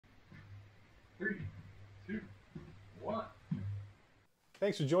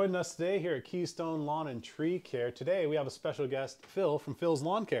Thanks for joining us today here at Keystone Lawn and Tree Care. Today we have a special guest, Phil from Phil's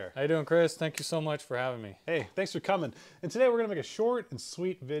Lawn Care. How you doing, Chris? Thank you so much for having me. Hey, thanks for coming. And today we're going to make a short and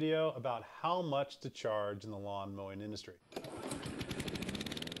sweet video about how much to charge in the lawn mowing industry.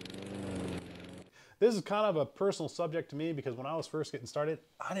 This is kind of a personal subject to me because when I was first getting started,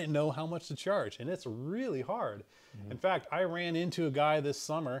 I didn't know how much to charge, and it's really hard. In fact, I ran into a guy this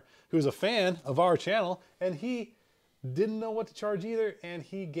summer who's a fan of our channel, and he didn't know what to charge either, and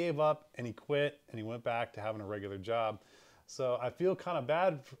he gave up and he quit and he went back to having a regular job. So I feel kind of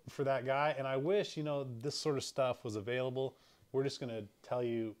bad for that guy, and I wish, this sort of stuff was available. We're just going to tell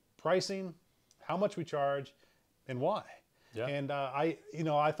you pricing, how much we charge, and why. Yeah. And I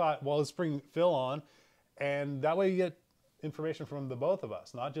thought, well, let's bring Phil on, and that way you get information from the both of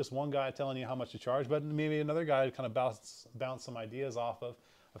us, not just one guy telling you how much to charge, but maybe another guy to kind of bounce some ideas off of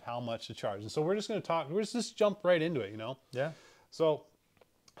how much to charge. And so we're just going to talk, we're just jump right into it, Yeah. So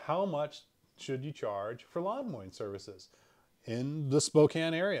how much should you charge for lawn mowing services in the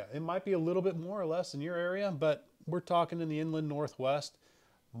Spokane area? It might be a little bit more or less in your area, but we're talking in the inland Northwest.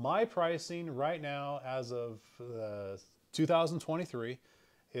 My pricing right now as of 2023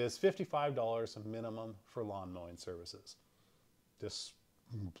 is $55 a minimum for lawn mowing services. Just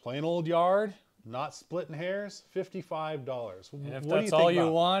plain old yard, not splitting hairs, $55. And if that's all you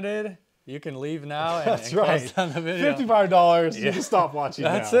wanted, you can leave now and, That's right. close down the video. $55, you can stop watching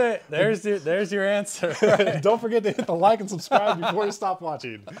now. That's it. There's your answer. Right? Don't forget to hit the like and subscribe before you stop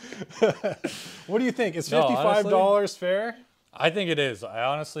watching. What do you think? Is $55 fair? I think it is. I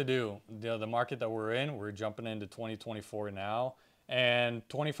honestly do. The market that we're in, we're jumping into 2024 now, and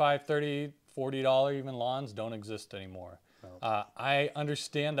 $25, $30, $40 even lawns don't exist anymore. No. I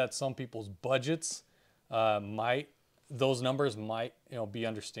understand that some people's budgets those numbers might be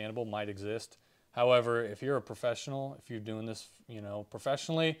understandable, might exist. However, if you're a professional, if you're doing this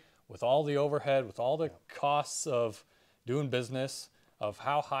professionally, with all the overhead, with all the costs of doing business, of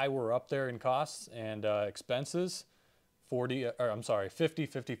how high we're up there in costs and expenses, 50,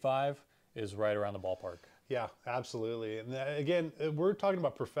 55 is right around the ballpark. Yeah, absolutely. And again, we're talking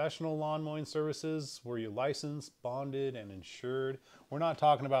about professional lawn mowing services where you're licensed, bonded, and insured. We're not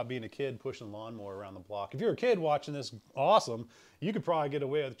talking about being a kid pushing a lawnmower around the block. If you're a kid watching this, awesome. You could probably get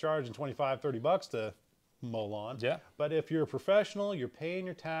away with charging 25, 30 bucks to mow lawn. Yeah. But if you're a professional, you're paying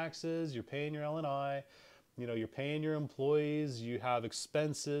your taxes, you're paying your L&I, you're paying your employees, you have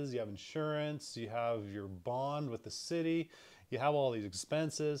expenses, you have insurance, you have your bond with the city, you have all these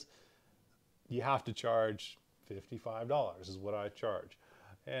expenses. You have to charge $55 is what I charge.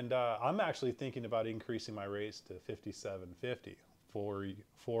 And I'm actually thinking about increasing my rates to $57.50 for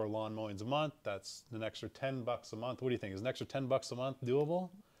lawn mowings a month. That's an extra 10 bucks a month. What do you think? Is an extra 10 bucks a month doable?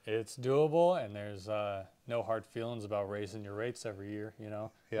 It's doable, and there's no hard feelings about raising your rates every year. Yeah.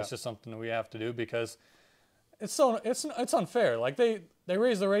 It's just something that we have to do because it's unfair. Like they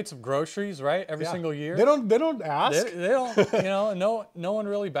raise the rates of groceries, right? Every single year. They don't ask. They don't, no one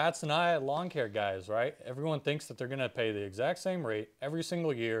really bats an eye at lawn care guys, right? Everyone thinks that they're going to pay the exact same rate every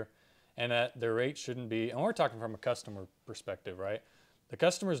single year and that their rate shouldn't be, and we're talking from a customer perspective, right? The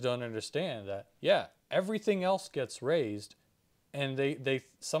customers don't understand that, everything else gets raised and they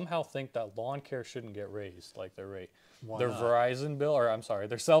somehow think that lawn care shouldn't get raised like their rate. Why their not? Verizon bill, or I'm sorry,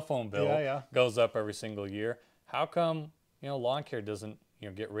 their cell phone bill goes up every single year. How come, lawn care doesn't,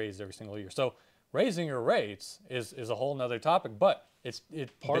 get raised every single year? So raising your rates is a whole nother topic, but it's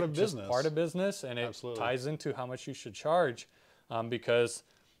part of business. Part of business, and it ties into how much you should charge, because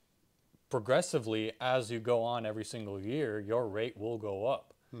progressively, as you go on every single year, your rate will go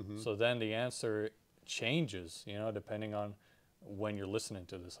up. So then the answer changes, depending on when you're listening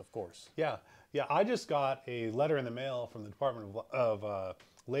to this, of course. Yeah. I just got a letter in the mail from the Department of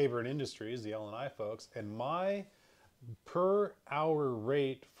Labor and Industries, the L&I folks, and my per hour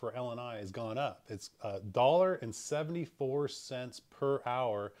rate for L&I has gone up. It's $1.74 per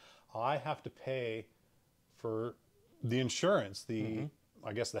hour I have to pay for the insurance, I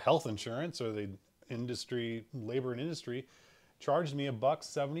guess the health insurance, or the labor and industry charged me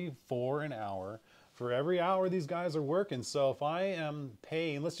 $1.74 an hour for every hour these guys are working. So if I am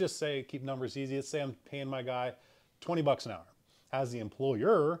paying, let's just say, keep numbers easy, let's say I'm paying my guy 20 bucks an hour. As the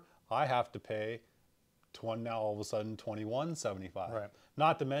employer, I have to pay now all of a sudden $21.75. Right.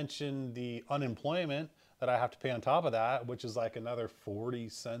 Not to mention the unemployment that I have to pay on top of that, which is like another 40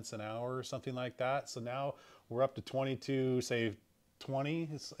 cents an hour or something like that. So now we're up to 22, say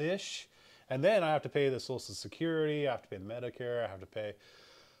 20-ish. And then I have to pay the Social Security, I have to pay the Medicare, I have to pay,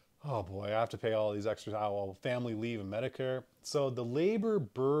 oh boy, I have to pay all these extras, family leave and Medicare. So the labor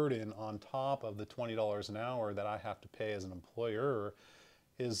burden on top of the $20 an hour that I have to pay as an employer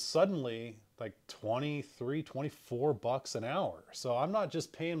is suddenly like 23, 24 bucks an hour. So I'm not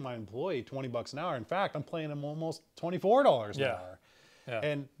just paying my employee 20 bucks an hour. In fact, I'm paying them almost $24 an hour. Yeah.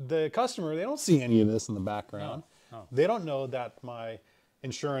 And the customer, they don't see any of this in the background. No. They don't know that my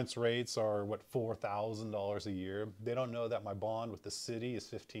insurance rates are what, $4,000 a year. They don't know that my bond with the city is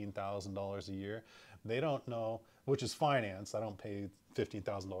 $15,000 a year. They don't know, which is finance. I don't pay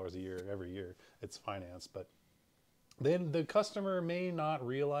 $15,000 a year every year. It's finance, but then the customer may not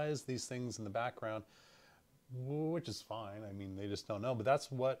realize these things in the background, which is fine. I mean, they just don't know. But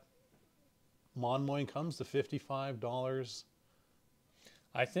that's what lawn mowing comes to, $55.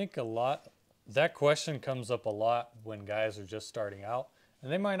 I think that question comes up a lot when guys are just starting out,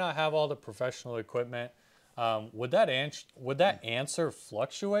 and they might not have all the professional equipment. Would that answer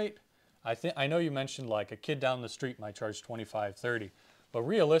fluctuate? I know you mentioned like a kid down the street might charge 25, 30, but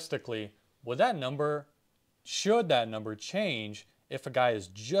realistically, should that number change if a guy is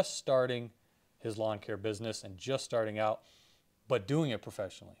just starting his lawn care business and just starting out, but doing it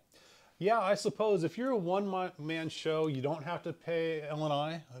professionally? Yeah, I suppose if you're a one-man show, you don't have to pay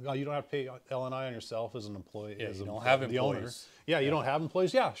L&I. You don't have to pay L&I on yourself as an employee. Yeah, as you the don't have owner. employees. Yeah, you don't have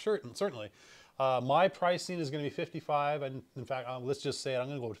employees. Yeah, sure, certainly. My pricing is going to be 55, and in fact, let's just say I'm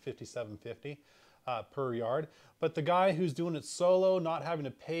going to go with 57.50 per yard. But the guy who's doing it solo, not having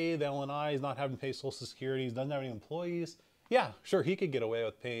to pay the L&I, he's not having to pay Social Security, he doesn't have any employees. Yeah, sure, he could get away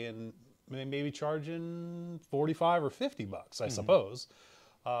with paying, maybe charging 45 or 50 bucks, I suppose.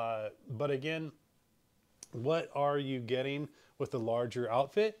 But again, what are you getting with the larger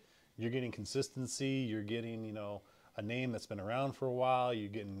outfit? You're getting consistency. You're getting, a name that's been around for a while. You're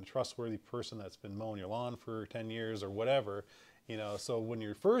getting a trustworthy person that's been mowing your lawn for 10 years or whatever. So when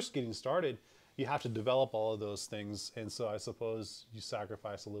you're first getting started, you have to develop all of those things. And so I suppose you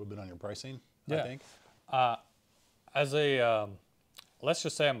sacrifice a little bit on your pricing, I think. As let's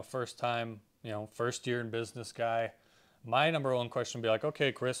just say I'm a first year in business guy. My number one question would be like,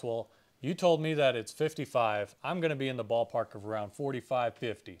 okay, Chris, well, you told me that it's 55. I'm going to be in the ballpark of around 45,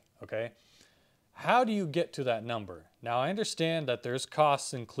 50, okay? How do you get to that number? Now, I understand that there's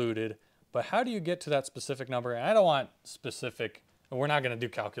costs included, but how do you get to that specific number? And I don't want specific, we're not going to do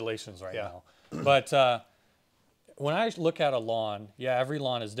calculations right now. But when I look at a lawn, every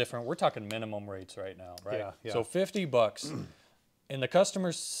lawn is different. We're talking minimum rates right now, right? Yeah. So 50 bucks, and the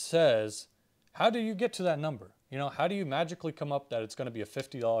customer says, how do you get to that number? How do you magically come up that it's going to be a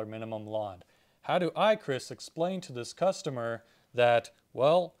 $50 minimum lawn? How do I, Chris, explain to this customer that,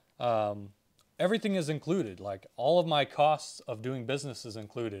 well, everything is included, like all of my costs of doing business is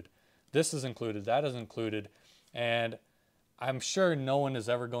included. This is included, that is included. And I'm sure no one is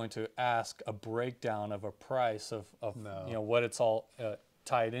ever going to ask a breakdown of a price of what it's all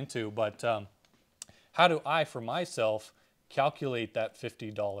tied into. But how do I, for myself, calculate that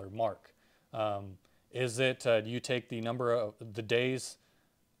 $50 mark? Is it you take the number of the days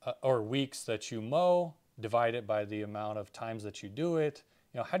or weeks that you mow, divide it by the amount of times that you do it?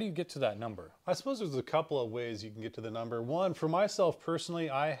 How do you get to that number? I suppose there's a couple of ways you can get to the number. One, for myself personally,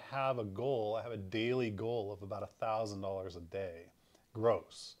 I have a goal. I have a daily goal of about $1,000 a day,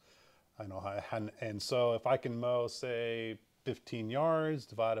 gross. And so if I can mow, say, 15 yards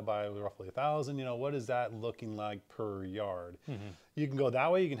divided by roughly 1,000, what is that looking like per yard? You can go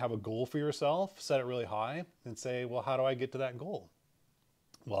that way. You can have a goal for yourself, set it really high, and say, well, how do I get to that goal?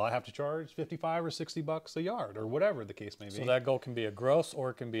 Well, I have to charge 55 or 60 bucks a yard, or whatever the case may be. So that goal can be a gross or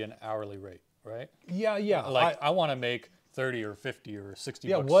it can be an hourly rate, right? Yeah. Like I want to make 30 or 50 or 60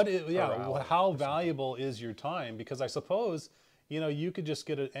 bucks per hour. How valuable is your time? Because I suppose, you could just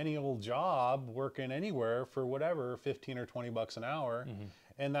get any old job working anywhere for whatever, 15 or 20 bucks an hour.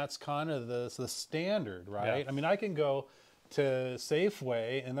 And that's kind of the standard, right? Yeah. I mean, I can go to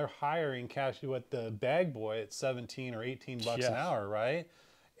Safeway and they're hiring the bag boy at 17 or 18 bucks an hour, right?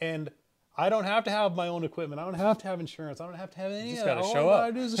 And I don't have to have my own equipment. I don't have to have insurance. I don't have to have any of that. All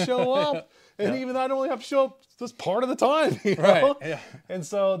I gotta do is show up. And even I don't have to show up just part of the time, Right. Yeah. And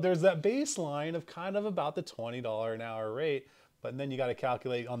so there's that baseline of kind of about the $20 an hour rate. But then you got to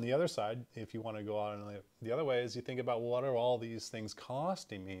calculate on the other side, if you want to go out and the other way, is you think about what are all these things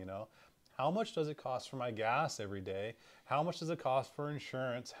costing me, How much does it cost for my gas every day? How much does it cost for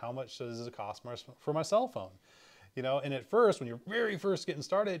insurance? How much does it cost for my cell phone? And at first, when you're very first getting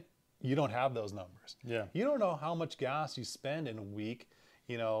started, you don't have those numbers. Yeah. You don't know how much gas you spend in a week,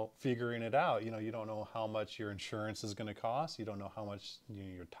 figuring it out. You don't know how much your insurance is going to cost. You don't know how much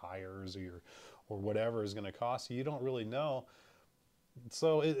your tires or whatever is going to cost. You don't really know.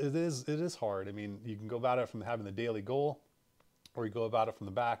 So it is hard. I mean, you can go about it from having the daily goal, or you go about it from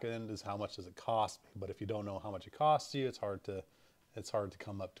the back end is how much does it cost me. But if you don't know how much it costs you, it's hard to it's hard to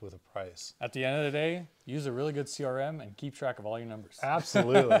come up with a price. At the end of the day, use a really good CRM and keep track of all your numbers.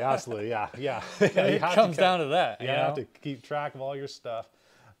 Absolutely, absolutely, yeah. It comes down to that. You have to keep track of all your stuff.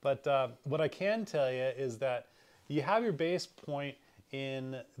 But what I can tell you is that you have your base point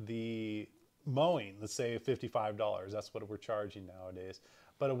in the mowing, let's say $55. That's what we're charging nowadays.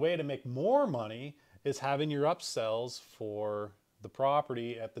 But a way to make more money is having your upsells for the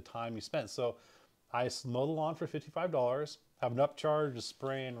property at the time you spent. So I mow the lawn for $55, have an upcharge of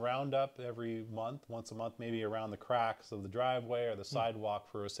spraying Roundup every month, once a month, maybe around the cracks of the driveway or the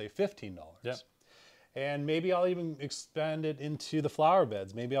sidewalk for, say, $15. Yep. And maybe I'll even expand it into the flower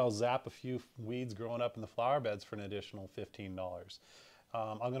beds. Maybe I'll zap a few weeds growing up in the flower beds for an additional $15.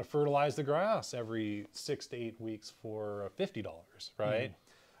 I'm going to fertilize the grass every 6 to 8 weeks for $50, right?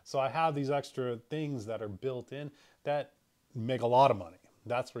 So I have these extra things that are built in that make a lot of money.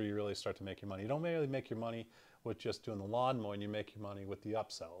 That's where you really start to make your money. You don't really make your money with just doing the lawn mowing. You make your money with the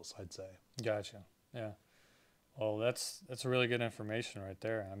upsells, I'd say. Gotcha. Yeah. Well, that's really good information right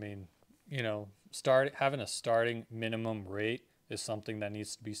there. I mean, you know, having a starting minimum rate is something that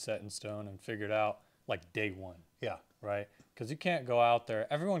needs to be set in stone and figured out like day one. Yeah. Right? Because you can't go out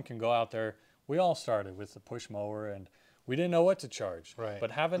there. Everyone can go out there. We all started with the push mower and we didn't know what to charge. Right.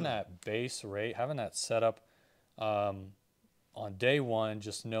 But having that base rate, having that setup on day one,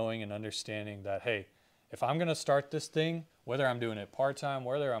 just knowing and understanding that, hey, if I'm going to start this thing, whether I'm doing it part-time,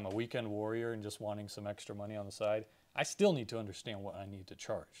 whether I'm a weekend warrior and just wanting some extra money on the side, I still need to understand what I need to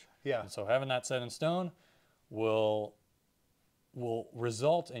charge. Yeah. And so having that set in stone will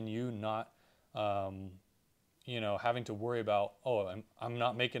result in you not, you know, having to worry about, oh, I'm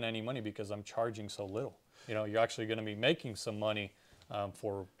not making any money because I'm charging so little. You know, you're actually going to be making some money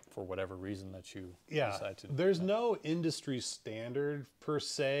for whatever reason that you decide to do. There's no industry standard per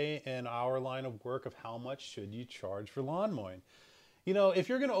se in our line of work of how much should you charge for lawn mowing. You know, if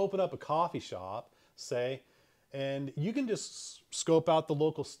you're going to open up a coffee shop, say, and you can just scope out the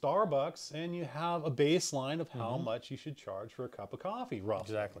local Starbucks and you have a baseline of how much you should charge for a cup of coffee, roughly.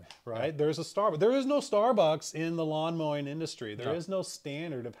 Exactly. Right? Yeah. There's a Starbucks. There is no Starbucks in the lawn mowing industry. There is no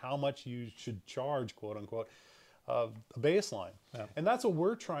standard of how much you should charge, quote unquote, a baseline. Yeah. And that's what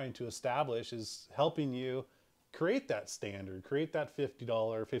we're trying to establish, is helping you create that standard, create that $50,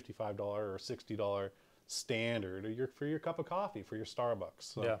 $55 or $60 standard for your cup of coffee, for your Starbucks.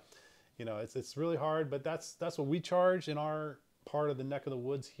 So, Yeah. you know, it's really hard, but that's what we charge in our part of the neck of the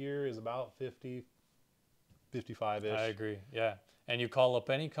woods here, is about 50, 55-ish. I agree. Yeah. And you call up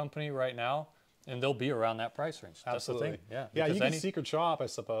any company right now and they'll be around that price range. Absolutely. That's the thing. Yeah, you because can secret shop, I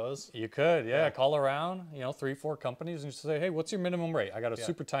suppose. You could, yeah. Call around, you know, 3-4 companies and just say, hey, what's your minimum rate? I got a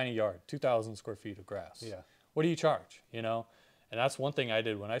super tiny yard, 2,000 square feet of grass. Yeah. What do you charge? You know, and that's one thing I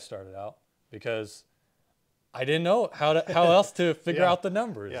did when I started out, because I didn't know how else to figure out the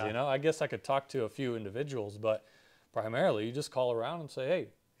numbers. Yeah. You know, I guess I could talk to a few individuals, but primarily you just call around and say, hey,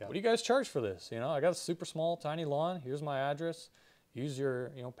 what do you guys charge for this? You know, I got a super small, tiny lawn. Here's my address. Use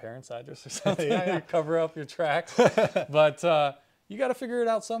your, you know, parents' address or something. Cover up your tracks. But you got to figure it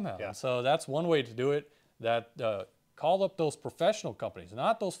out somehow. Yeah. So that's one way to do it. That call up those professional companies,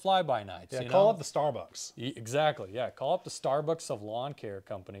 not those fly-by-nights. Yeah, you call know? up the Starbucks. Exactly. Yeah, call up the Starbucks of lawn care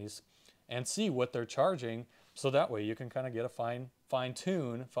companies and see what they're charging. So that way you can kind of get a fine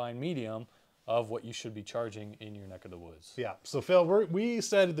medium of what you should be charging in your neck of the woods. Yeah. So Phil, we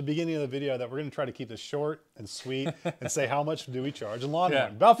said at the beginning of the video that we're going to try to keep this short and sweet and say how much do we charge in lawn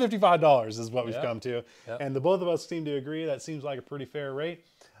mowing. About $55 is what we've come to. And the both of us seem to agree that seems like a pretty fair rate.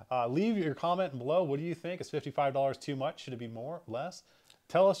 Leave your comment below. What do you think? Is $55 too much? Should it be more, less?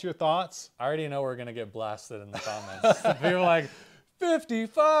 Tell us your thoughts. I already know we're going to get blasted in the comments. People are like,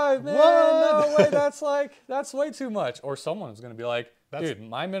 55, man, What? no way, that's way too much. Or someone's going to be like, dude,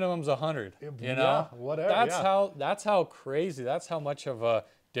 my minimum's 100, you know? Whatever, That's how crazy, that's how much of a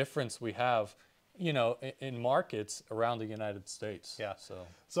difference we have, you know, in markets around the United States. Yeah.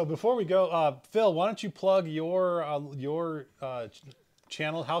 So before we go, Phil, why don't you plug your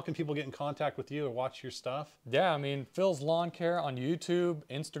channel? How can people get in contact with you or watch your stuff? Yeah, I mean, Phil's Lawn Care on YouTube,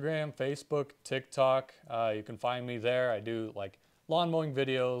 Instagram, Facebook, TikTok. You can find me there. I do like lawn mowing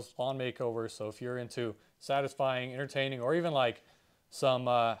videos, lawn makeovers. So if you're into satisfying, entertaining, or even like some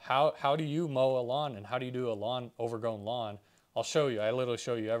how do you mow a lawn and how do you do a overgrown lawn, I'll show you. I literally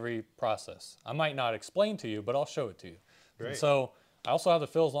show you every process. I might not explain to you, but I'll show it to you. Great. And so I also have the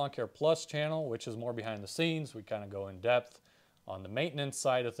Phil's Lawn Care Plus channel, which is more behind the scenes. We kind of go in depth on the maintenance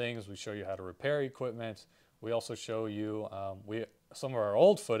side of things. We show you how to repair equipment. We also show you some of our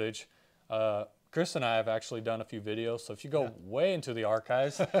old footage Chris and I have actually done a few videos. So if you go way into the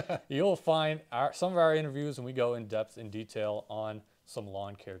archives, you'll find some of our interviews, and we go in depth, in detail on some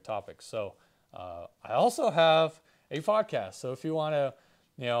lawn care topics. So I also have a podcast. So if you want to,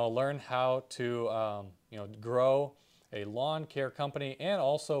 learn how to, grow a lawn care company and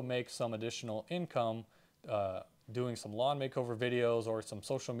also make some additional income, doing some lawn makeover videos or some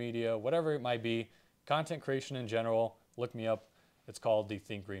social media, whatever it might be, content creation in general, look me up. It's called the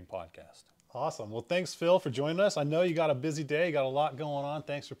Think Green Podcast. Awesome. Well, thanks, Phil, for joining us. I know you got a busy day. You got a lot going on.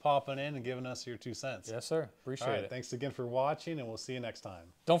 Thanks for popping in and giving us your 2 cents. Yes, sir. Appreciate it. Thanks again for watching, and we'll see you next time.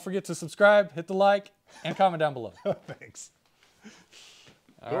 Don't forget to subscribe, hit the like, and comment down below. Thanks.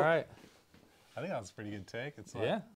 All right. I think that was a pretty good take. It's yeah.